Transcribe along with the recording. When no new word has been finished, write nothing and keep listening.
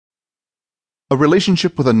A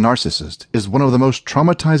relationship with a narcissist is one of the most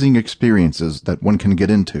traumatizing experiences that one can get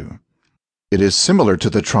into. It is similar to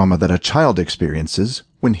the trauma that a child experiences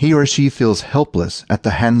when he or she feels helpless at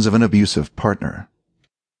the hands of an abusive partner.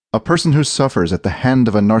 A person who suffers at the hand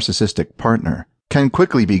of a narcissistic partner can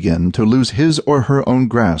quickly begin to lose his or her own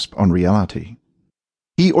grasp on reality.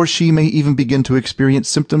 He or she may even begin to experience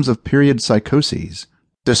symptoms of period psychoses,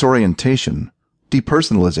 disorientation,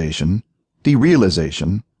 depersonalization,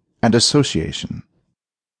 derealization, and association.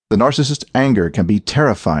 The narcissist's anger can be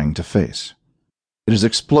terrifying to face. It is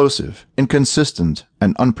explosive, inconsistent,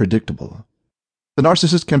 and unpredictable. The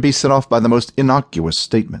narcissist can be set off by the most innocuous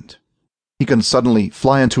statement. He can suddenly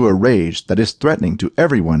fly into a rage that is threatening to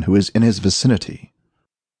everyone who is in his vicinity.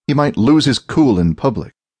 He might lose his cool in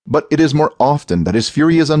public, but it is more often that his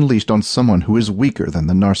fury is unleashed on someone who is weaker than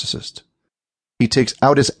the narcissist. He takes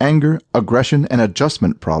out his anger, aggression, and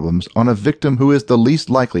adjustment problems on a victim who is the least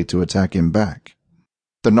likely to attack him back.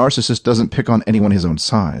 The narcissist doesn't pick on anyone his own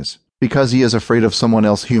size, because he is afraid of someone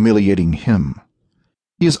else humiliating him.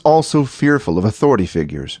 He is also fearful of authority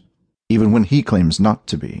figures, even when he claims not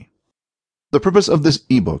to be. The purpose of this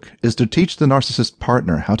ebook is to teach the narcissist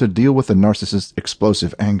partner how to deal with the narcissist's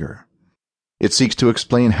explosive anger. It seeks to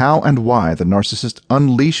explain how and why the narcissist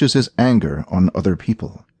unleashes his anger on other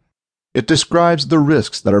people. It describes the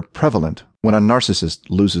risks that are prevalent when a narcissist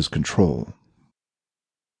loses control.